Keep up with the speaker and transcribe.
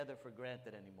For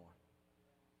granted anymore.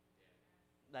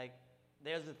 Like,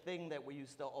 there's a thing that we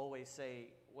used to always say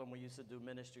when we used to do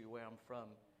ministry where I'm from,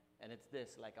 and it's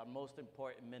this, like, our most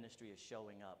important ministry is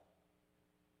showing up.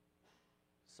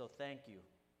 So thank you,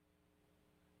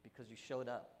 because you showed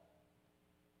up.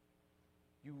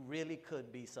 You really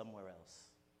could be somewhere else,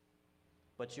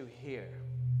 but you're here.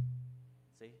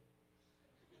 See?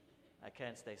 I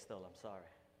can't stay still, I'm sorry.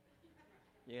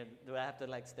 Do I have to,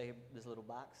 like, stay in this little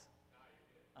box?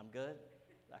 I'm good?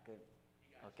 I could?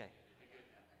 Okay.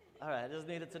 All right, I just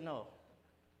needed to know.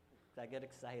 I get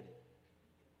excited.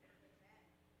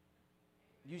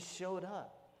 You showed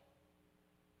up.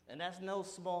 And that's no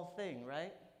small thing,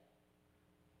 right?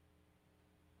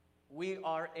 We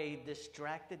are a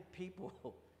distracted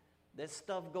people. There's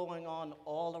stuff going on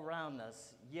all around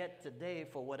us, yet today,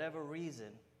 for whatever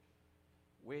reason,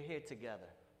 we're here together.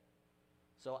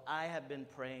 So I have been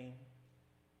praying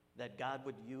that God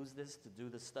would use this to do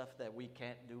the stuff that we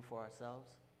can't do for ourselves.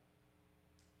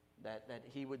 That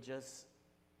he would just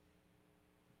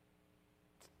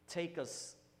take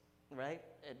us, right,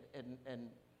 and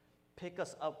pick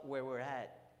us up where we're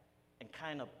at and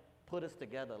kind of put us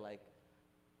together like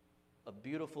a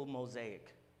beautiful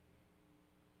mosaic.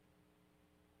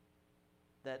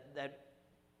 That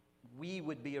we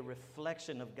would be a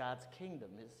reflection of God's kingdom,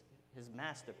 his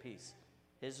masterpiece,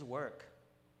 his work.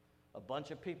 A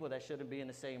bunch of people that shouldn't be in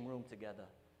the same room together,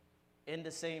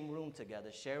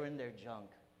 sharing their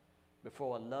junk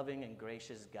before a loving and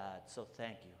gracious God. So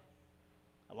thank you.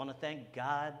 I want to thank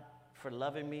God for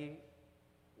loving me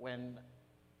when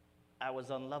I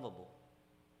was unlovable,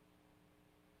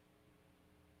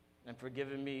 and for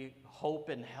giving me hope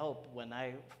and help when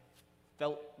I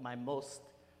felt my most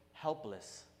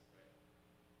helpless.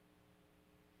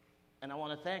 And I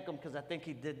want to thank him because I think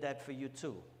he did that for you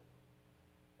too.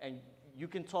 And you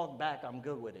can talk back, I'm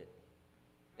good with it.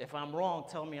 If I'm wrong,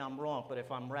 tell me I'm wrong. But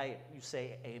if I'm right, you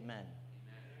say amen. Amen.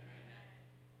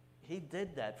 He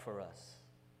did that for us.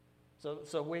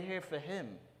 So we're here for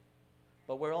him.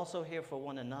 But we're also here for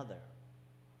one another.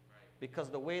 Because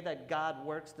the way that God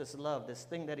works this love, this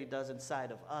thing that he does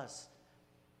inside of us,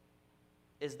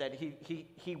 is that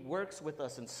he works with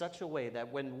us in such a way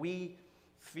that when we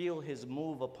feel his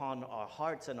move upon our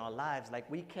hearts and our lives, like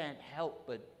we can't help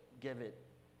but give it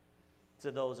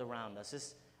to those around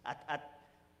us.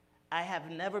 I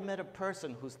have never met a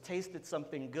person who's tasted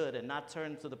something good and not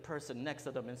turned to the person next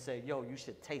to them and say, yo, you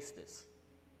should taste this.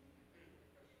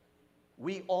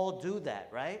 We all do that,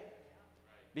 right?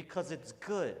 Because it's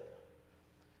good.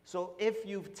 So if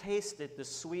you've tasted the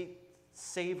sweet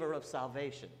savor of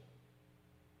salvation,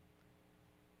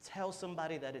 tell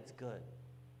somebody that it's good.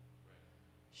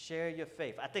 Share your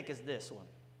faith. I think it's this one.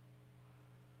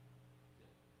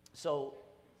 So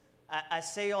I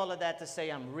say all of that to say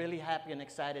I'm really happy and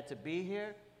excited to be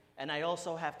here, and I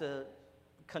also have to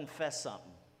confess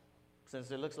something, since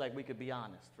it looks like we could be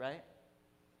honest, right?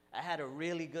 I had a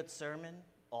really good sermon,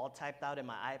 all typed out in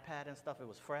my iPad and stuff. It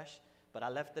was fresh, but I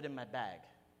left it in my bag.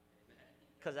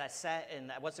 Because I sat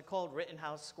in, what's it called,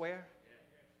 Rittenhouse Square?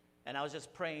 And I was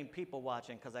just praying, people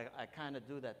watching, because I kind of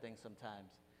do that thing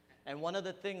sometimes. And one of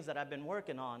the things that I've been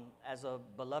working on as a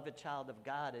beloved child of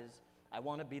God is I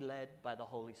want to be led by the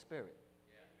Holy Spirit.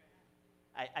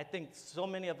 Yeah. I think so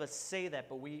many of us say that,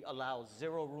 but we allow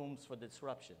zero rooms for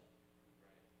disruption.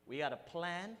 Right. We got a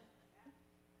plan,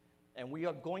 and we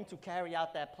are going to carry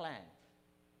out that plan.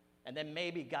 And then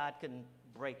maybe God can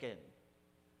break in.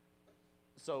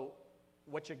 So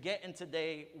what you're getting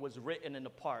today was written in the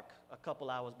park a couple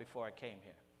hours before I came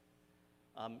here.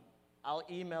 I'll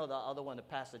email the other one to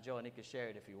Pastor Joe, and he can share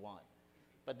it if you want.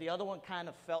 But the other one kind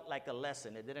of felt like a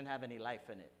lesson. It didn't have any life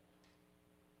in it.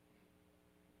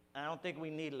 I don't think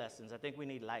we need lessons. I think we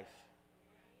need life.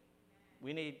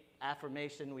 We need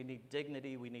affirmation. We need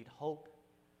dignity. We need hope.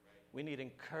 We need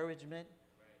encouragement.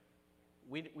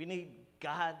 We need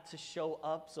God to show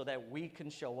up so that we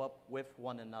can show up with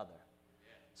one another.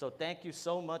 So thank you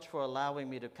so much for allowing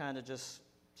me to kind of just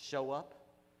show up.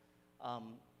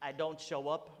 I don't show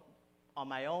up on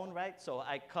my own, right? So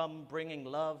I come bringing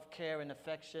love, care, and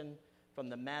affection from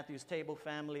the Matthews Table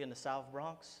family in the South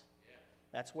Bronx. Yeah.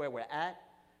 That's where we're at.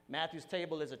 Matthews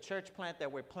Table is a church plant that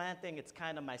we're planting. It's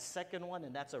kind of my second one,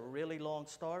 and that's a really long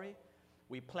story.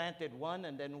 We planted one,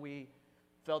 and then we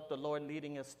felt the Lord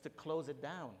leading us to close it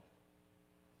down.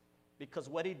 Because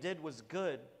what he did was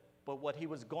good, but what he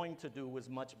was going to do was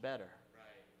much better.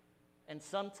 Right. And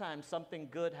sometimes something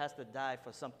good has to die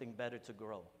for something better to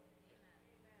grow.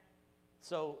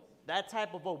 So that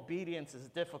type of obedience is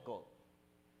difficult.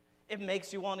 It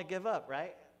makes you want to give up,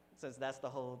 right? Since that's the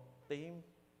whole theme.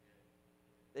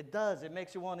 It does. It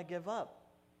makes you want to give up.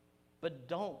 But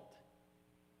don't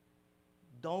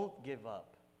give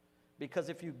up. Because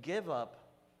if you give up,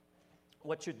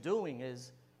 what you're doing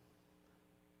is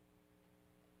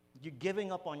you're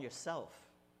giving up on yourself.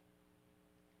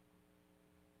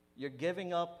 You're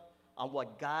giving up on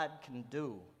what God can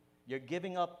do. You're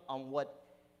giving up on what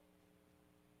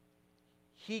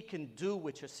He can do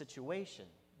with your situation.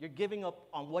 You're giving up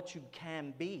on what you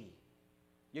can be.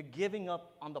 You're giving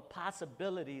up on the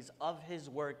possibilities of His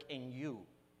work in you.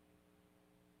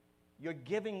 You're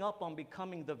giving up on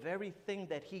becoming the very thing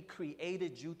that He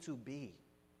created you to be.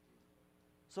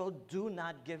 So do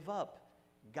not give up.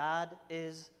 God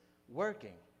is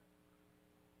working.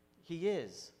 He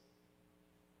is.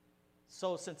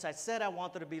 So since I said I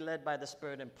wanted to be led by the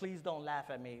Spirit, and please don't laugh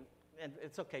at me, and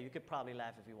it's okay, you could probably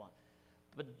laugh if you want,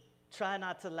 but try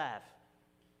not to laugh.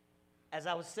 As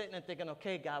I was sitting and thinking,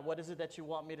 okay, God, what is it that you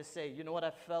want me to say? You know what I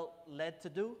felt led to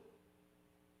do?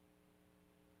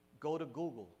 Go to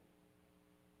Google.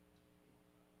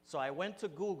 So I went to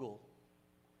Google,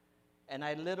 and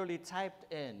I literally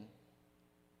typed in,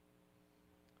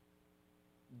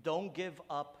 "Don't give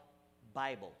up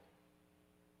Bible."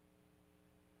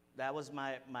 That was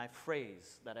my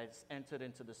phrase that I entered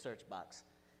into the search box.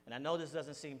 And I know this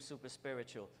doesn't seem super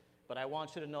spiritual, but I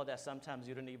want you to know that sometimes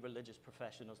you don't need religious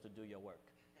professionals to do your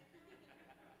work.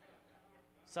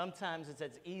 Sometimes it's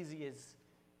as easy as,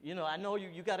 I know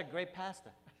you got a great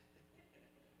pastor.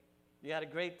 You got a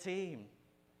great team.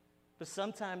 But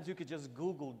sometimes you could just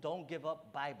Google, "Don't give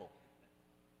up Bible."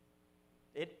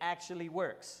 It actually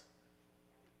works.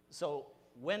 So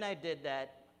when I did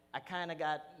that, I kind of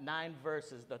got 9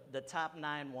 verses, the top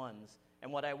 9 ones.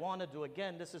 And what I want to do,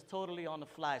 again, this is totally on the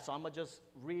fly, so I'm going to just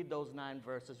read those 9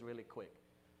 verses really quick.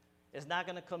 It's not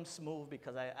going to come smooth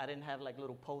because I didn't have like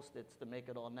little Post-its to make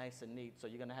it all nice and neat, so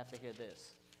you're going to have to hear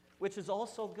this, which is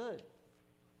also good.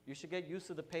 You should get used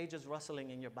to the pages rustling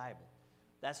in your Bible.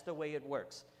 That's the way it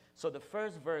works. So the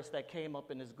first verse that came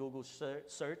up in this Google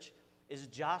search is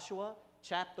Joshua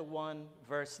chapter 1,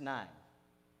 verse 9.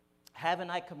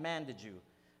 "Haven't I commanded you?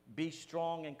 Be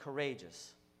strong and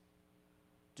courageous.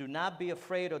 Do not be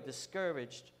afraid or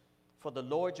discouraged, for the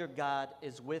Lord your God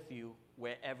is with you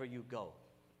wherever you go."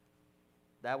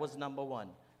 That was number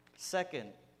 1.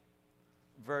 Second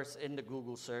verse in the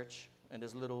Google search, in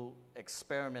this little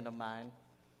experiment of mine,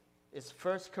 is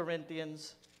 1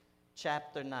 Corinthians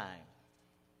chapter 9.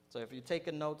 So if you're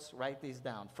taking notes, write these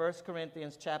down. 1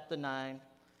 Corinthians chapter 9,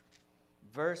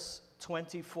 verse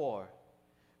 24.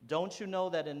 "Don't you know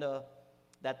that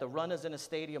that the runners in a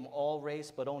stadium all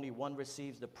race, but only one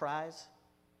receives the prize?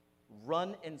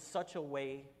 Run in such a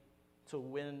way to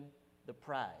win the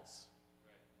prize."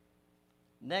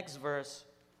 Next verse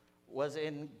was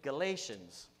in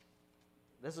Galatians.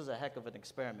 This is a heck of an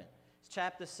experiment. It's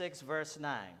chapter 6, verse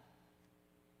 9.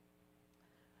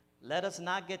 "Let us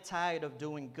not get tired of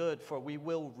doing good, for we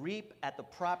will reap at the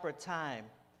proper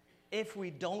time if we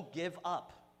don't give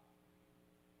up."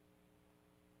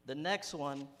 The next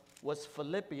one was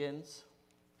Philippians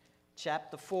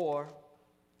chapter 4,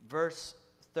 verse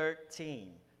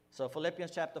 13. So Philippians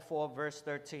chapter 4, verse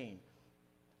 13.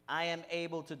 "I am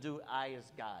able to do," I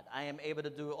is God. "I am able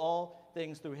to do all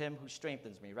things through Him who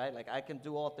strengthens me," right? Like I can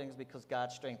do all things because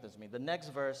God strengthens me. The next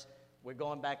verse, we're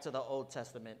going back to the Old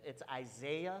Testament. It's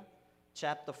Isaiah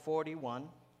chapter 41.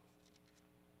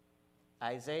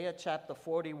 Isaiah chapter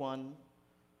 41,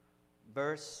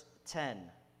 verse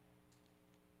 10.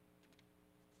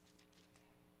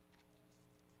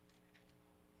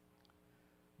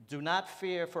 "Do not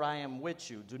fear, for I am with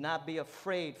you. Do not be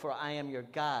afraid, for I am your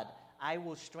God. I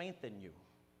will strengthen you.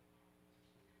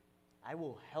 I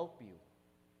will help you.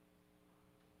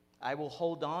 I will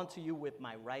hold on to you with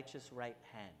my righteous right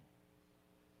hand."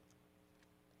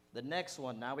 The next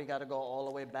one, now we got to go all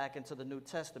the way back into the New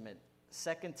Testament.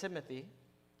 2 Timothy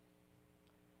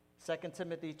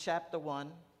chapter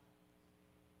 1.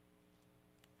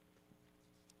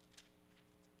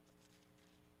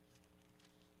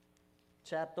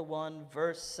 Chapter 1,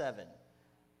 verse 7.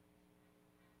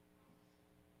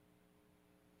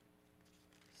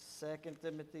 2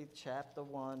 Timothy chapter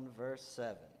 1, verse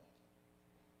 7.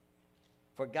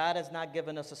 "For God has not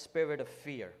given us a spirit of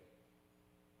fear,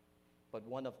 but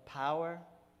one of power,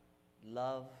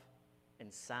 love,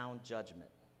 and sound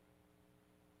judgment."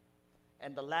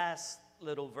 And the last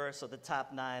little verse of the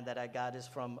top 9 that I got is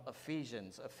from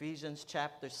Ephesians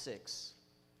chapter 6.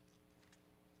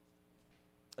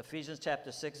 Ephesians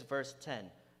chapter 6, verse 10.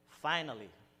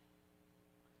 "Finally,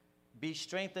 be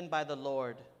strengthened by the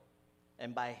Lord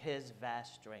and by His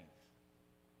vast strength."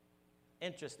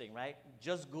 Interesting, right?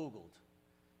 Just Googled.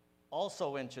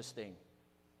 Also interesting.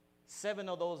 7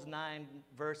 of those 9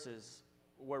 verses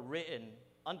were written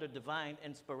under divine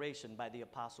inspiration by the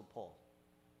Apostle Paul.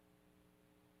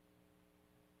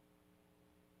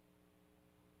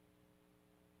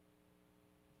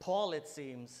 Paul, it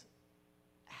seems,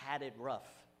 had it rough.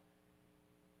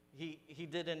 He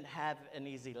didn't have an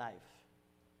easy life,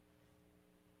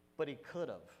 but he could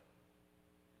have.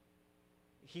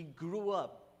 He grew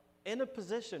up in a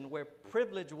position where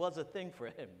privilege was a thing for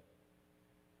him.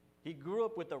 He grew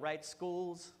up with the right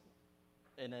schools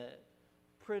in a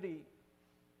pretty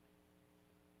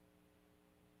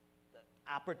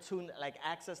like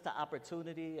access to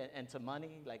opportunity and to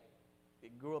money. Like, he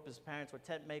grew up, his parents were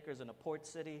tent makers in a port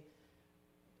city.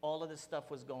 All of this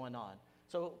stuff was going on.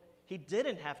 So he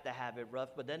didn't have to have it rough,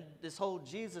 but then this whole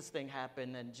Jesus thing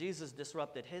happened, and Jesus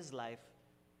disrupted his life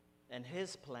and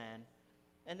his plan,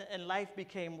 and life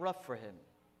became rough for him.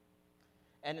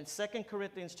 And in 2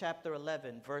 Corinthians chapter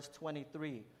 11, verse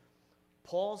 23,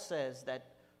 Paul says that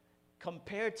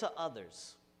compared to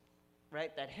others,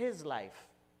 right, that his life,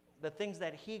 the things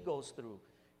that he goes through,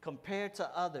 compared to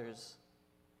others,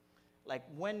 like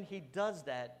when he does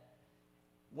that,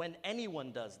 when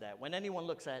anyone does that, when anyone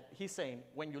looks at, he's saying,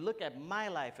 when you look at my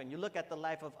life and you look at the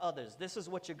life of others, this is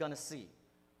what you're going to see.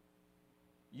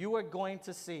 You are going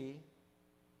to see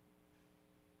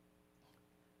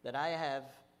that I have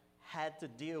had to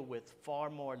deal with far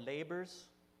more labors.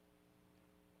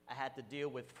 I had to deal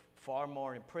with far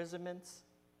more imprisonments.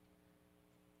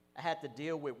 I had to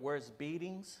deal with worse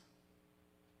beatings.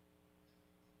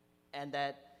 And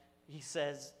that, he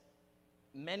says,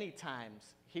 many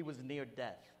times he was near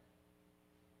death.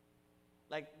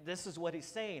 Like, this is what he's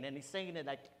saying, and he's saying it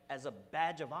like as a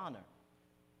badge of honor.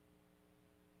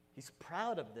 He's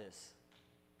proud of this.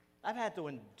 I've had to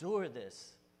endure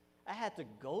this. I had to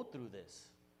go through this.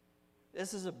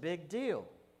 This is a big deal.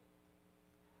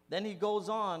 Then he goes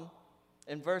on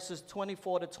in verses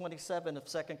 24 to 27 of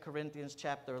 2 Corinthians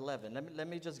chapter 11. Let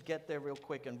me just get there real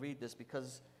quick and read this,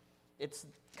 because it's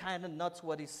kind of nuts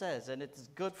what he says, and it's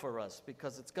good for us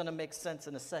because it's going to make sense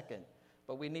in a second.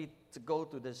 But we need to go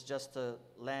through this just to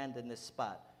land in this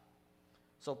spot.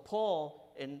 So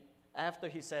Paul, after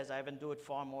he says, I've endured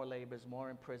far more labors, more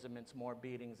imprisonments, more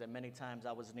beatings, and many times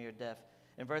I was near death.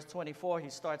 In verse 24, he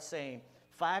starts saying,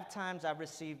 5 times I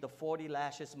received the 40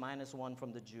 lashes minus 1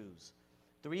 from the Jews.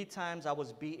 3 times I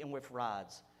was beaten with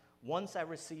rods. Once I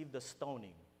received a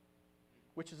stoning,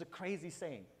 which is a crazy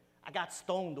saying. I got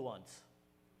stoned once.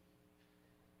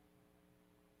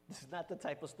 This is not the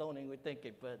type of stoning we're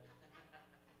thinking, but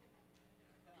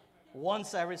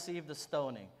once I received a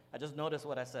stoning. I just noticed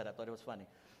what I said. I thought it was funny.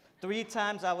 3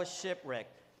 times I was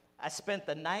shipwrecked. I spent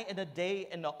the night and the day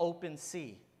in the open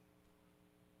sea.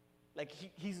 Like,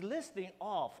 he's listing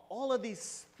off all of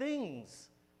these things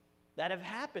that have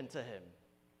happened to him.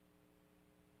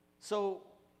 So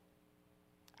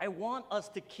I want us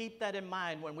to keep that in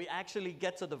mind when we actually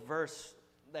get to the verse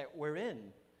that we're in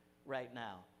right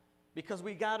now. Because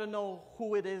we got to know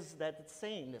who it is that's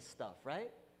saying this stuff,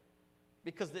 right?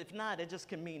 Because if not, it just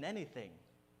can mean anything.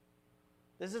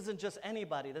 This isn't just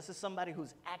anybody. This is somebody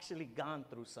who's actually gone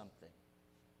through something.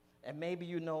 And maybe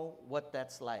you know what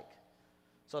that's like.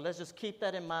 So let's just keep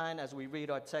that in mind as we read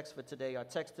our text for today. Our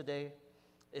text today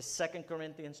is 2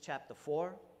 Corinthians chapter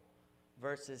 4,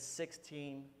 verses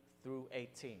 16 through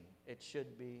 18. It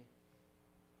should be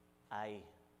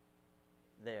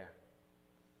there.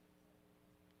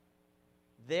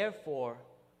 Therefore,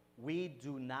 we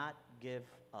do not give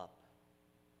up.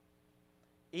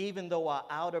 Even though our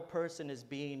outer person is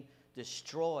being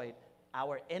destroyed,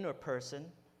 our inner person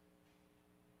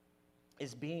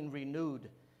is being renewed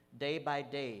day by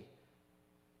day.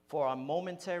 For our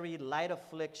momentary light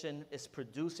affliction is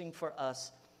producing for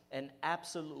us an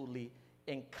absolutely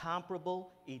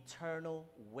incomparable, eternal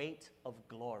weight of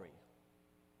glory.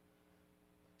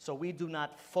 So we do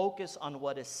not focus on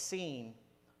what is seen,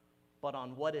 but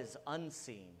on what is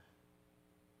unseen.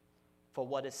 For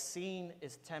what is seen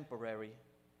is temporary,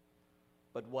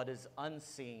 but what is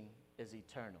unseen is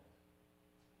eternal.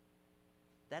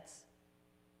 That's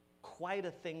quite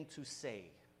a thing to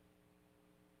say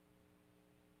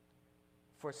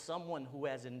for someone who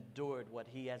has endured what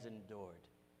he has endured.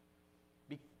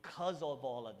 Because of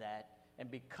all of that,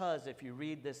 and because if you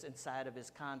read this inside of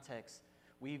his context,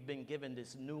 we've been given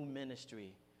this new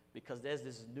ministry because there's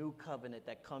this new covenant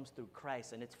that comes through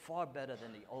Christ, and it's far better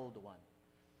than the old one.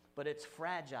 But it's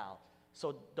fragile,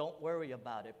 so don't worry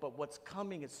about it. But what's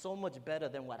coming is so much better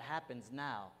than what happens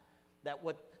now, that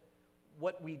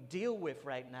what we deal with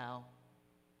right now,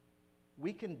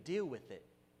 we can deal with it.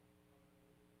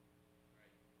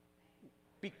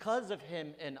 Because of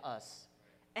him in us,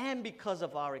 and because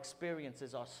of our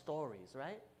experiences, our stories,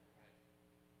 right?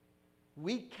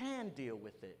 We can deal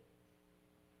with it.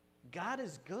 God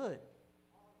is good.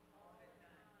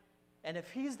 And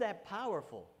if he's that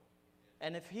powerful,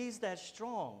 and if he's that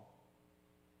strong,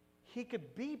 he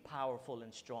could be powerful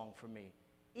and strong for me,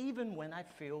 even when I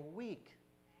feel weak.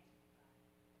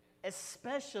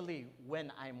 Especially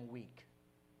when I'm weak.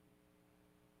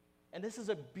 And this is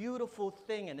a beautiful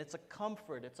thing, and it's a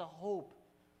comfort, it's a hope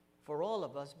for all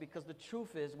of us, because the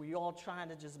truth is we all trying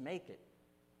to just make it.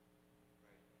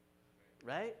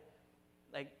 Right?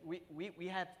 Like we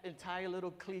had entire little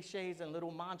cliches and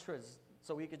little mantras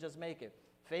so we could just make it.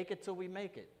 Fake it till we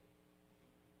make it.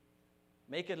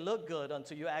 Make it look good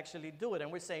until you actually do it.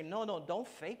 And we're saying, no, don't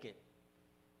fake it.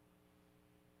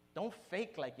 Don't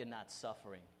fake like you're not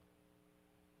suffering.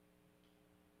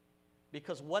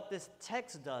 Because what this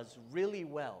text does really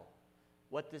well,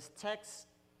 what this text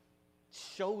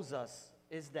shows us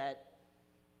is that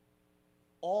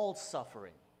all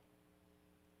suffering,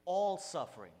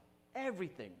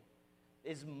 everything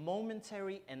is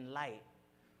momentary and light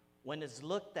when it's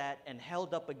looked at and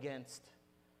held up against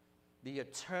the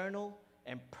eternal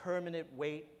and permanent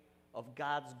weight of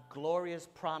God's glorious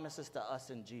promises to us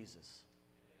in Jesus.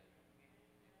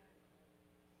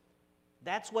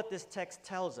 That's what this text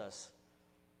tells us.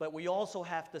 But we also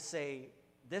have to say,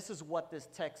 this is what this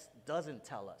text doesn't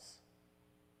tell us.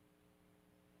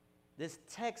 This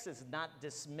text is not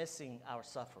dismissing our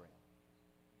suffering,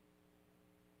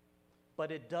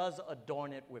 but it does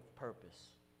adorn it with purpose.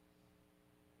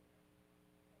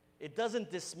 It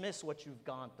doesn't dismiss what you've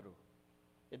gone through.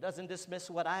 It doesn't dismiss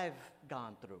what I've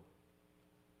gone through.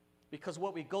 Because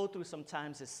what we go through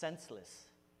sometimes is senseless.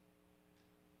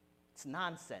 It's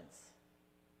nonsense.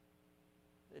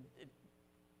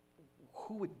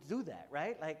 Who would do that,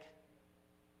 right? Like,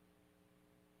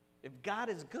 if God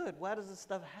is good, why does this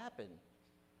stuff happen?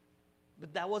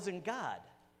 But that wasn't God.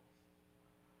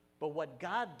 But what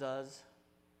God does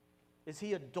is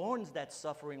he adorns that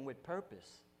suffering with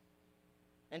purpose.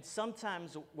 And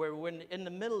sometimes where we're in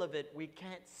the middle of it, we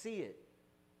can't see it.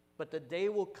 But the day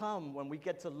will come when we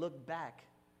get to look back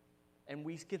and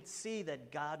we can see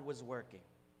that God was working.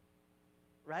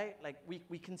 Right? Like,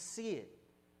 we can see it.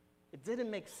 It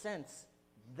didn't make sense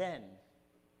then,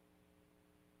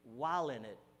 while in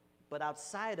it, but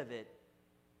outside of it,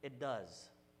 it does.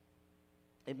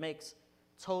 It makes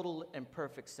total and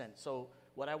perfect sense. So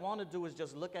what I want to do is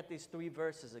just look at these 3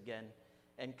 verses again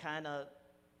and kind of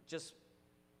just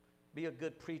be a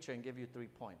good preacher and give you 3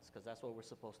 points, because that's what we're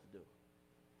supposed to do.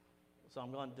 So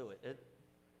I'm going to do it.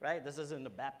 Right? This isn't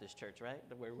a Baptist church, right?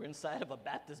 We're inside of a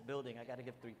Baptist building. I got to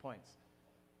give 3 points.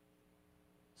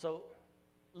 So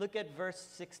look at verse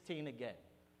 16 again.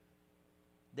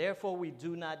 Therefore, we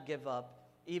do not give up,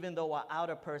 even though our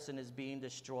outer person is being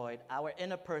destroyed. Our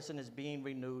inner person is being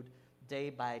renewed day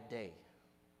by day.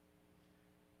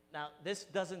 Now, this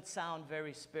doesn't sound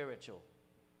very spiritual,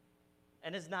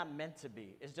 and it's not meant to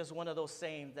be. It's just one of those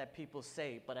sayings that people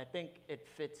say, but I think it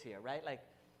fits here, right? Like,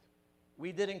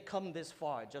 we didn't come this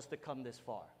far just to come this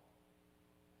far.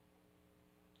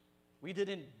 We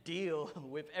didn't deal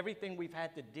with everything we've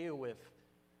had to deal with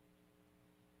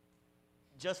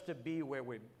just to be where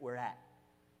we're at.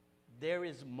 There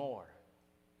is more.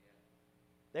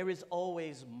 There is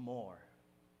always more.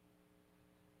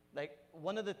 Like,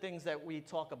 one of the things that we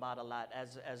talk about a lot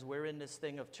as we're in this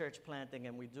thing of church planting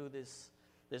and we do this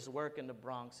work in the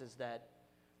Bronx is that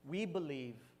we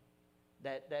believe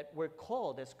that we're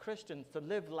called as Christians to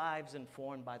live lives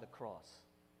informed by the cross.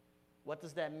 What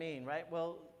does that mean, right?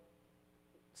 Well,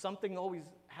 something always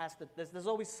has to, there's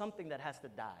always something that has to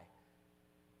die.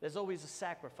 There's always a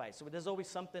sacrifice. So there's always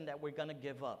something that we're going to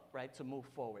give up, right, to move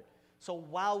forward. So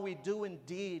while we do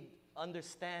indeed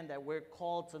understand that we're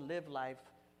called to live life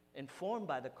informed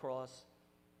by the cross,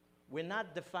 we're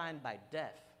not defined by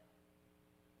death.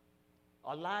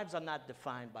 Our lives are not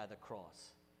defined by the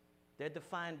cross. They're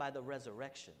defined by the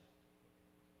resurrection.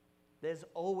 There's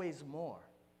always more.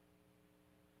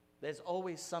 There's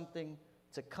always something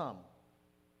to come.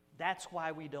 That's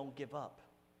why we don't give up.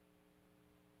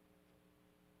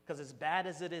 Because as bad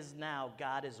as it is now,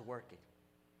 God is working.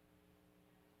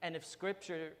 And if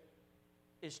Scripture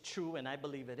is true, and I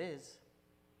believe it is,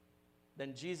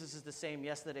 then Jesus is the same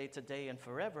yesterday, today, and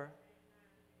forever.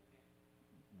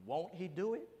 Won't he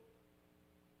do it?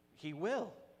 He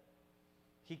will.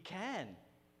 He can.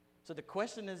 So the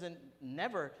question isn't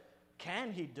never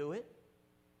can he do it,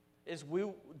 is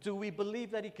do we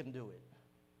believe that he can do it?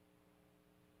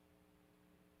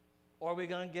 Or are we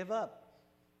going to give up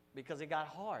because it got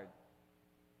hard?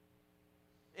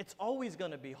 It's always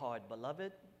going to be hard,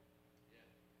 beloved.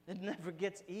 It never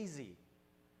gets easy.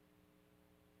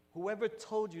 Whoever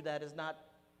told you that is not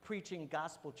preaching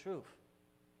gospel truth.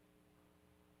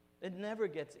 It never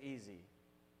gets easy.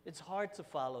 It's hard to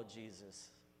follow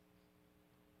Jesus.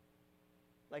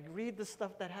 Like, read the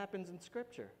stuff that happens in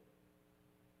Scripture.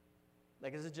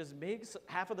 Like, is it just me?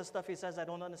 Half of the stuff he says I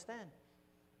don't understand.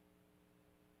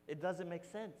 It doesn't make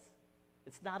sense.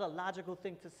 It's not a logical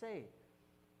thing to say.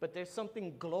 But there's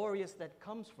something glorious that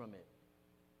comes from it.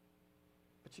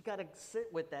 But you got to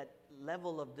sit with that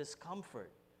level of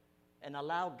discomfort and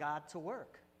allow God to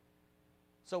work.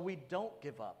 So we don't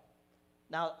give up.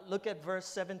 Now, look at verse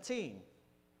 17.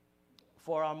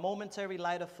 For our momentary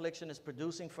light affliction is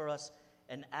producing for us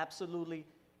an absolutely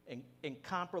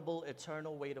incomparable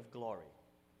eternal weight of glory.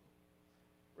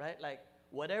 Right? Like,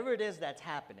 whatever it is that's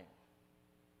happening,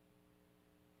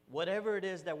 whatever it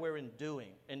is that we're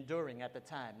enduring at the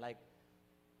time, like,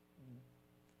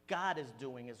 God is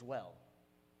doing as well.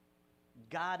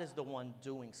 God is the one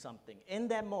doing something. In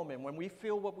that moment, when we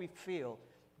feel what we feel,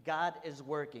 God is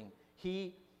working.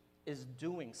 He is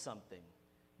doing something.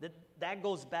 That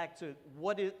goes back to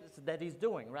what is that he's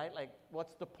doing, right? Like,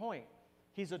 what's the point?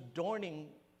 He's adorning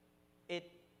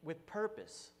it with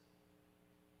purpose.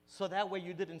 So that way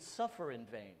you didn't suffer in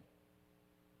vain.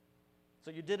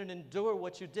 So you didn't endure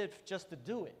what you did just to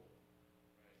do it.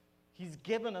 He's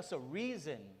given us a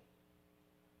reason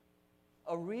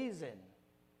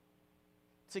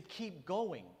to keep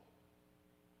going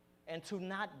and to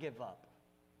not give up,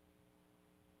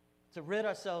 to rid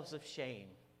ourselves of shame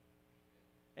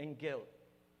and guilt,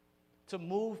 to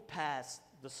move past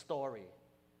the story.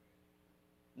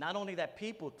 Not only that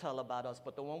people tell about us,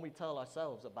 but the one we tell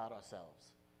ourselves about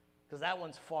ourselves. Because that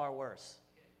one's far worse.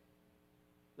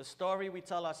 The story we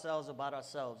tell ourselves about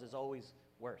ourselves is always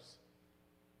worse.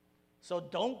 So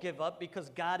don't give up, because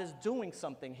God is doing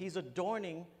something. He's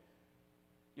adorning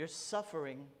your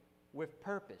suffering with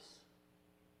purpose.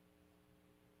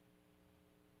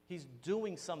 He's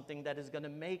doing something that is going to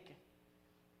make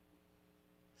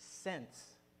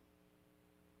sense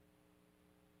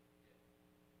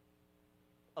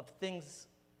of things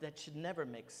that should never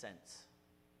make sense.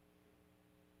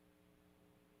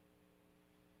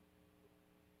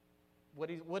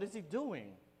 What is he doing?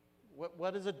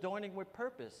 What is adorning with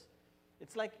purpose?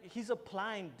 It's like he's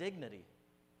applying dignity.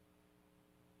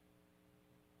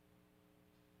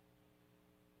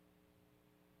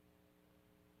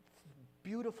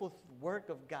 Beautiful work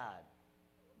of God,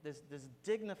 this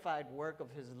dignified work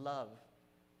of his love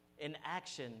in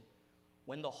action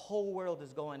when the whole world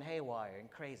is going haywire and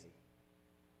crazy.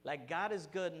 Like, God is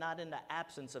good not in the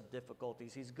absence of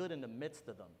difficulties, he's good in the midst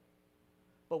of them.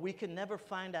 But we can never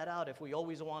find that out if we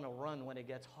always want to run when it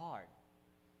gets hard.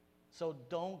 So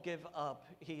don't give up.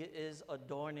 He is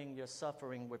adorning your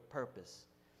suffering with purpose.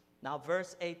 Now,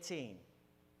 verse 18.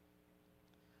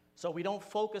 So we don't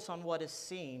focus on what is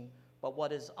seen, but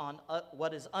what is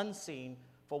unseen.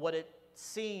 For what is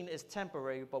seen is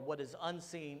temporary, but what is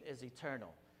unseen is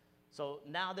eternal. So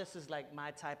now this is like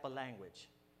my type of language.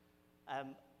 I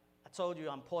told you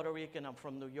I'm Puerto Rican. I'm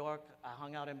from New York. I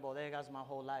hung out in bodegas my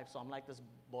whole life, so I'm like this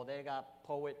bodega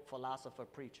poet, philosopher,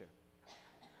 preacher.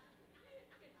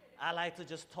 I like to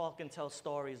just talk and tell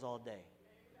stories all day.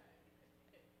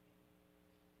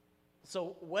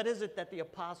 So what is it that the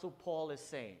Apostle Paul is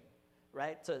saying,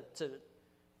 right? To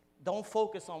don't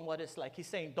focus on what it's like. He's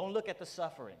saying don't look at the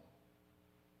suffering.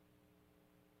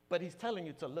 But he's telling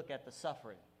you to look at the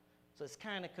suffering. So it's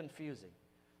kind of confusing.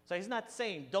 So he's not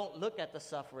saying don't look at the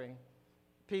suffering.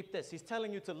 Peep this. He's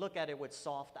telling you to look at it with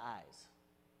soft eyes.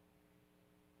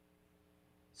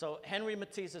 So Henri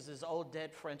Matisse is this old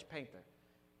dead French painter.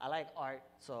 I like art,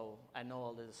 so I know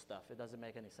all this stuff. It doesn't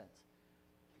make any sense.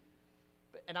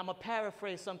 And I'm going to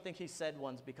paraphrase something he said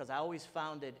once, because I always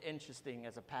found it interesting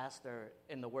as a pastor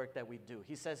in the work that we do.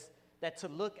 He says that to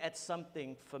look at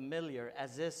something familiar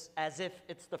as if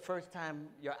it's the first time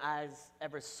your eyes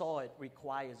ever saw it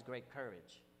requires great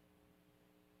courage.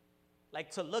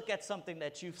 Like, to look at something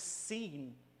that you've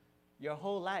seen your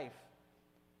whole life,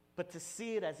 but to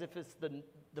see it as if it's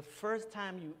the first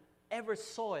time you ever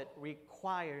saw it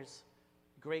requires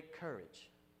great courage.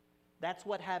 That's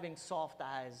what having soft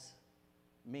eyes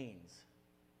means.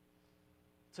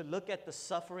 To look at the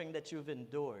suffering that you've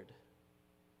endured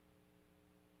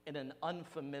in an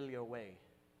unfamiliar way.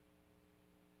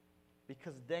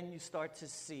 Because then you start to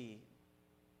see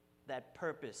that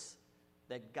purpose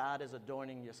that God is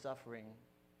adorning your suffering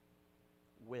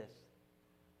with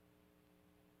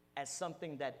as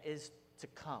something that is to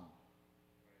come.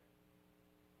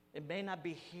 It may not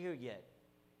be here yet,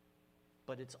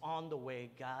 but it's on the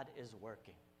way. God is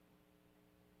working.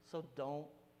 So don't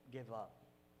give up.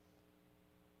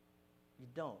 You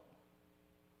don't.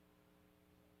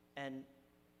 And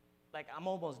like, I'm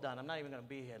almost done. I'm not even going to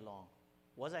be here long.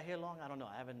 Was I here long? I don't know.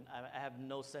 I have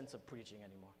no sense of preaching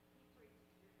anymore.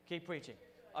 Keep preaching.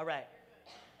 All right.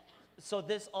 So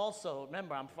this also,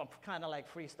 remember, I'm kind of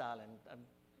like freestyling.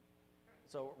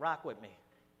 So rock with me.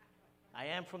 I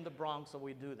am from the Bronx, so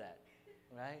we do that,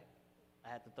 right? I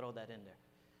had to throw that in there.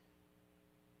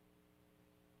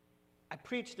 I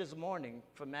preached this morning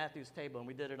from Matthew's table, and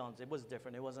we did it it was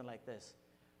different. It wasn't like this.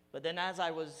 But then as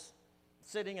I was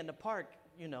sitting in the park,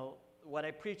 what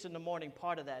I preached in the morning,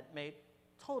 part of that made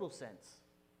total sense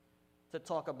to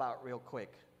talk about real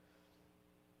quick.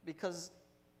 Because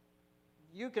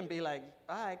you can be like,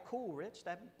 all right, cool, Rich,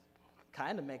 that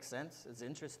kind of makes sense. It's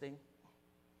interesting.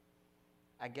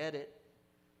 I get it.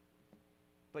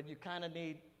 But you kind of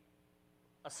need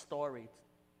a story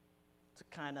to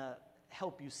kind of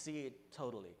help you see it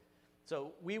totally.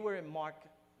 So we were in Mark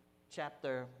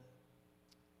chapter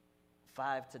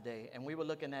 5 today, and we were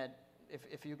looking at,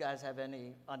 if you guys have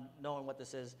any unknowing what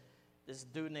this is, this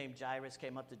dude named Jairus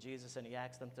came up to Jesus and he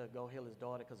asked him to go heal his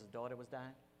daughter because his daughter was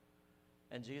dying.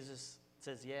 And Jesus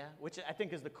says, yeah, which I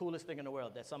think is the coolest thing in the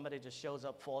world, that somebody just shows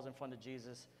up, falls in front of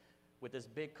Jesus with this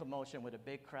big commotion, with a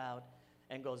big crowd,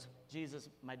 and goes, Jesus,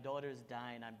 my daughter is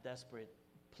dying, I'm desperate,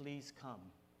 please come.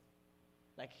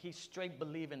 Like, he's straight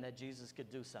believing that Jesus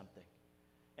could do something.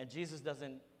 And Jesus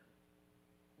doesn't,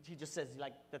 he just says,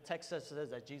 like the text says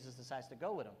that Jesus decides to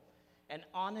go with him. And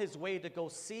on his way to go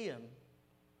see him,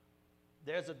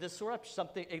 there's a disruption,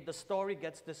 the story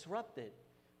gets disrupted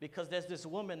because there's this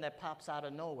woman that pops out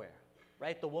of nowhere,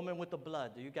 right? The woman with the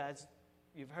blood.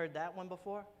 You've heard that one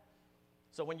before?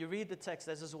 So when you read the text,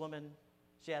 there's this woman,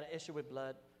 she had an issue with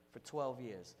blood for 12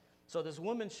 years. So this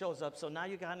woman shows up, so now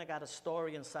you kind of got a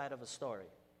story inside of a story.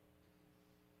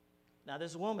 Now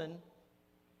this woman,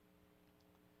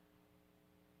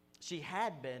 she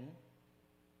had been,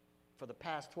 for the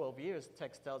past 12 years, the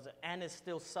text tells her, and is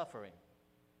still suffering.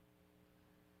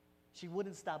 She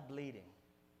wouldn't stop bleeding.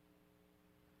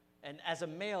 And as a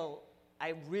male,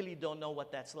 I really don't know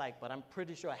what that's like, but I'm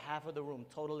pretty sure half of the room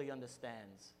totally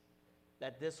understands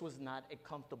that this was not a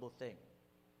comfortable thing.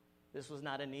 This was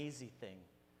not an easy thing.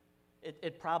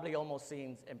 It probably almost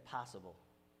seems impossible.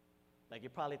 Like, you're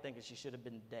probably thinking she should have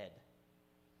been dead.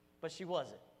 But she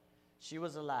wasn't. She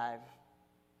was alive,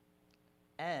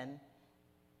 and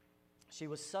she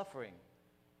was suffering.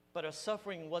 But her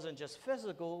suffering wasn't just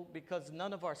physical, because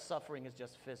none of our suffering is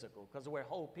just physical, because we're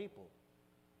whole people.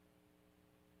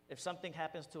 If something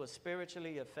happens to us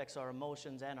spiritually, it affects our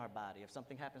emotions and our body. If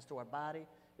something happens to our body,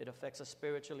 it affects us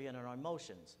spiritually and in our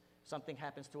emotions. If something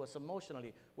happens to us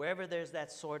emotionally, wherever there's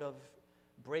that sort of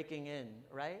breaking in,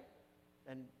 right?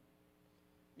 And,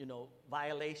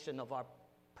 violation of our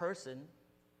person,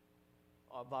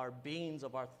 of our beings,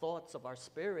 of our thoughts, of our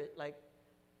spirit, like,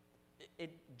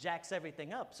 it jacks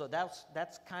everything up. So that's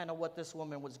kind of what this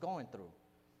woman was going through.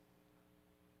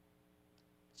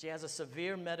 She has a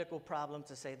severe medical problem,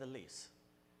 to say the least.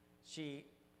 She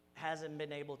hasn't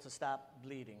been able to stop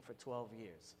bleeding for 12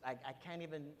 years. I can't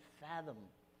even fathom,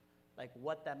 like,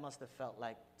 what that must have felt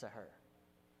like to her.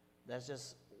 That's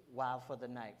just wow for the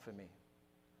night for me.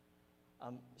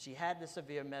 She had this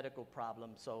severe medical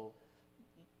problem, so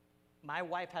my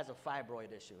wife has a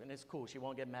fibroid issue, and it's cool. She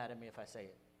won't get mad at me if I say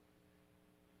it.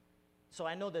 So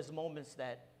I know there's moments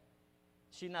that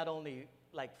she not only,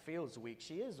 like, feels weak,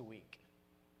 she is weak.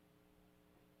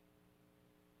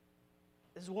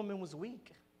 This woman was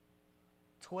weak.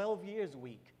 12 years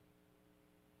weak.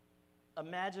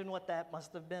 Imagine what that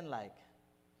must have been like.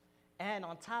 And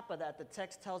on top of that, the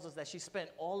text tells us that she spent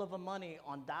all of her money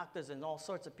on doctors and all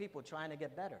sorts of people trying to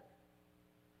get better.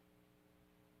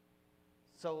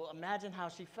 So imagine how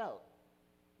she felt.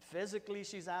 Physically,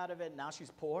 she's out of it. Now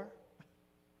she's poor.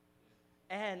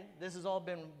 And this has all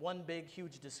been one big,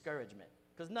 huge discouragement,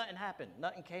 because nothing happened.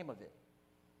 Nothing came of it.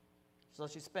 So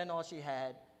she spent all she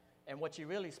had, and what she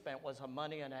really spent was her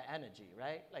money and her energy,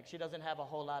 right? Like, she doesn't have a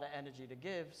whole lot of energy to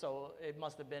give, so it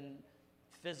must have been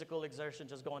physical exertion,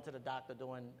 just going to the doctor,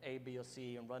 doing A, B, or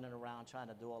C, and running around trying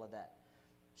to do all of that.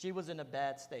 She was in a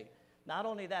bad state. Not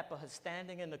only that, but her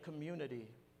standing in the community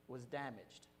was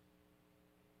damaged.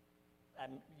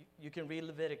 And you can read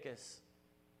Leviticus,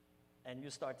 and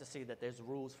you start to see that there's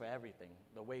rules for everything,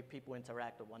 the way people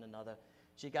interact with one another.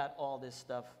 She got all this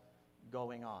stuff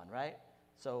going on, right?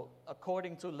 So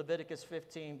according to Leviticus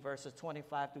 15, verses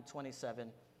 25 through 27,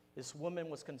 this woman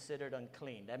was considered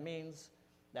unclean. That means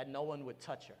that no one would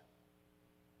touch her.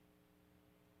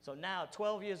 So now,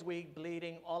 12 years weak,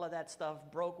 bleeding, all of that stuff,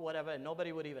 broke, whatever, and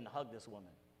nobody would even hug this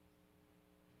woman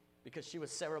because she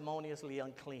was ceremoniously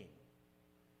unclean.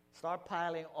 Start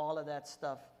piling all of that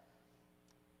stuff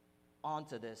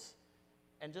onto this.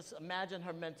 And just imagine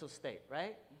her mental state,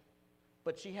 right?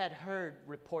 But she had heard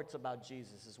reports about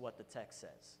Jesus, is what the text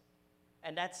says.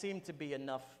 And that seemed to be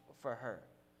enough for her.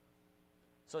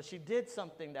 So she did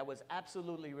something that was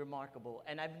absolutely remarkable.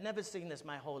 And I've never seen this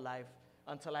my whole life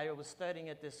until I was studying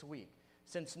it this week.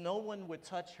 Since no one would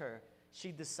touch her,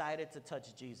 she decided to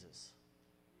touch Jesus.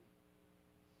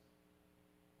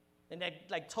 And that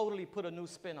like totally put a new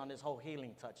spin on this whole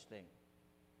healing touch thing.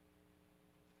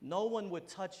 No one would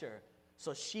touch her,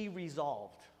 so she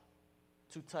resolved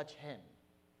to touch him.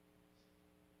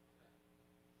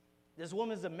 This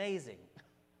woman's amazing.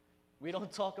 We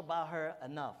don't talk about her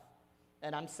enough.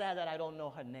 And I'm sad that I don't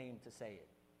know her name to say it.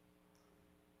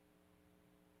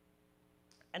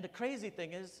 And the crazy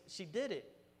thing is, she did it.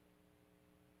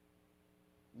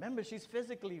 Remember, she's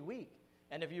physically weak.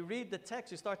 And if you read the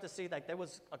text, you start to see like there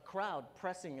was a crowd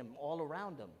pressing him all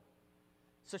around him.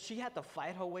 So she had to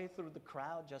fight her way through the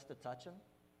crowd just to touch him.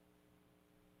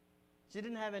 She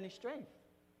didn't have any strength.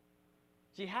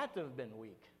 She had to have been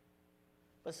weak.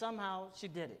 But somehow she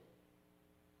did it.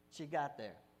 She got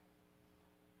there.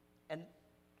 And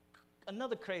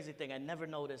another crazy thing I never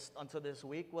noticed until this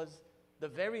week was the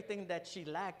very thing that she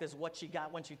lacked is what she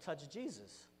got when she touched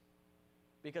Jesus.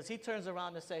 Because he turns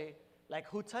around and say, like,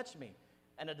 who touched me?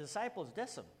 And the disciples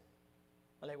diss him.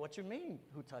 They're like, what you mean,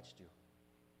 who touched you?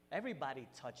 Everybody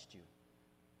touched you.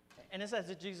 And it's as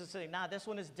if Jesus is saying, nah, this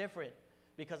one is different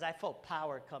because I felt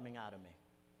power coming out of me.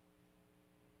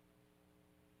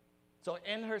 So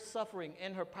in her suffering,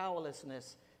 in her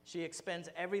powerlessness, she expends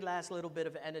every last little bit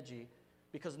of energy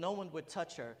because no one would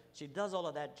touch her. She does all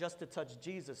of that just to touch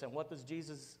Jesus. And what does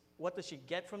she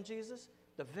get from Jesus?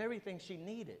 The very thing she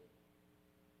needed.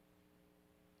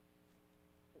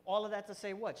 All of that to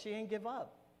say what? She didn't give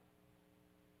up.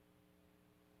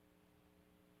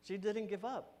 She didn't give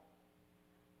up.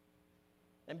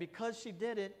 And because she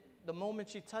did it, the moment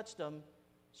she touched him,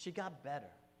 she got better.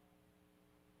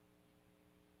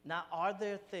 Now, are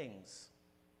there things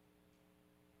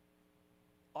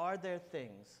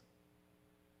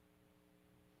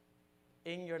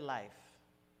in your life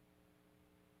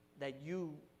that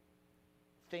you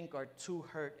think are too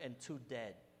hurt and too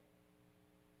dead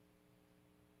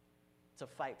to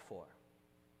fight for?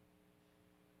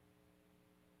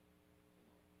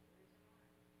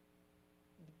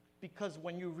 Because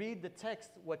when you read the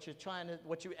text, what you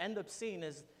end up seeing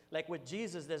is, like with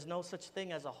Jesus, there's no such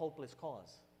thing as a hopeless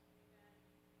cause.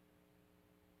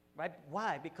 Right?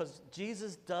 Why? Because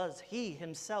he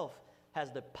himself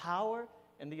has the power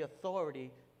and the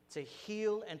authority to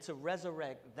heal and to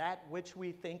resurrect that which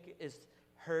we think is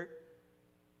hurt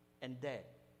and dead.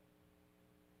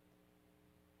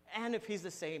 And if he's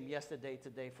the same yesterday,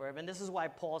 today, forever. And this is why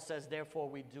Paul says, therefore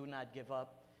we do not give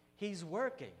up. He's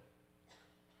working.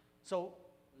 So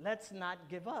let's not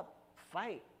give up.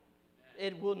 Fight.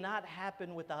 It will not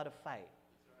happen without a fight.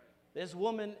 This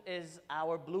woman is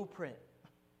our blueprint.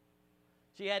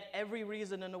 She had every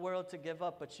reason in the world to give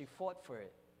up, but she fought for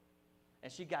it.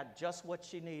 And she got just what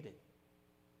she needed.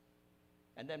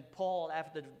 And then Paul,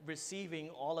 after receiving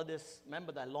all of this,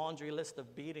 remember that laundry list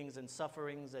of beatings and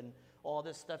sufferings and all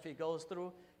this stuff he goes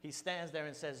through, he stands there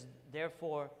and says,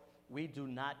 therefore, we do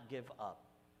not give up.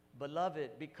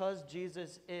 Beloved, because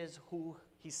Jesus is who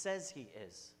he says he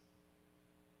is,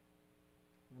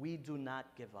 we do not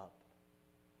give up.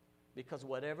 Because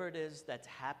whatever it is that's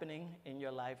happening in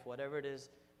your life, whatever it is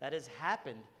that has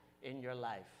happened in your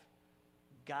life,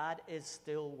 God is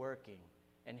still working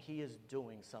and he is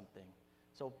doing something.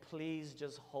 So please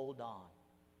just hold on.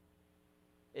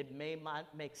 It may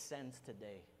not make sense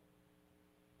today,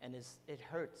 and it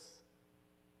hurts,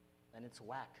 and it's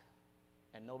whack,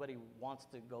 and nobody wants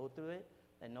to go through it,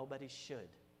 and nobody should.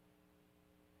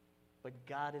 But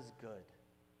God is good.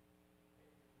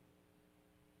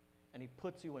 And he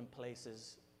puts you in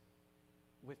places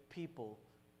with people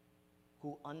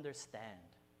who understand.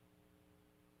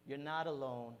 You're not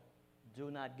alone.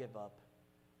 Do not give up.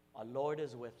 Our Lord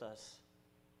is with us,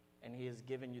 and he has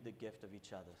given you the gift of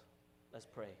each other. Let's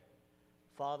pray.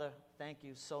 Father, thank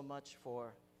you so much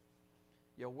for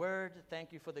your word.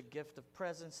 Thank you for the gift of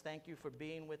presence. Thank you for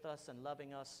being with us and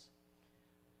loving us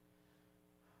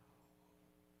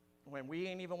when we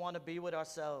didn't even want to be with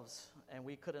ourselves and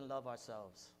we couldn't love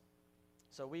ourselves.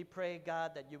 So we pray,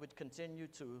 God, that you would continue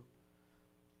to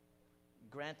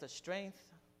grant us strength,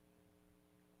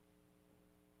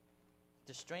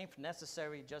 the strength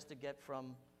necessary just to get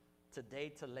from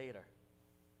today to later.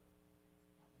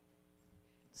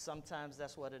 Sometimes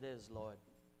that's what it is, Lord.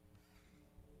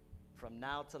 From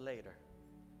now to later.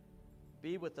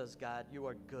 Be with us, God. You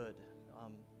are good.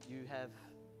 You have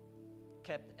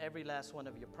kept every last one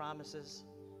of your promises,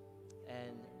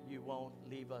 and you won't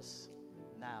leave us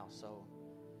now. So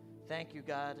thank you,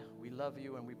 God. We love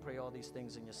you, and we pray all these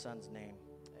things in your Son's name.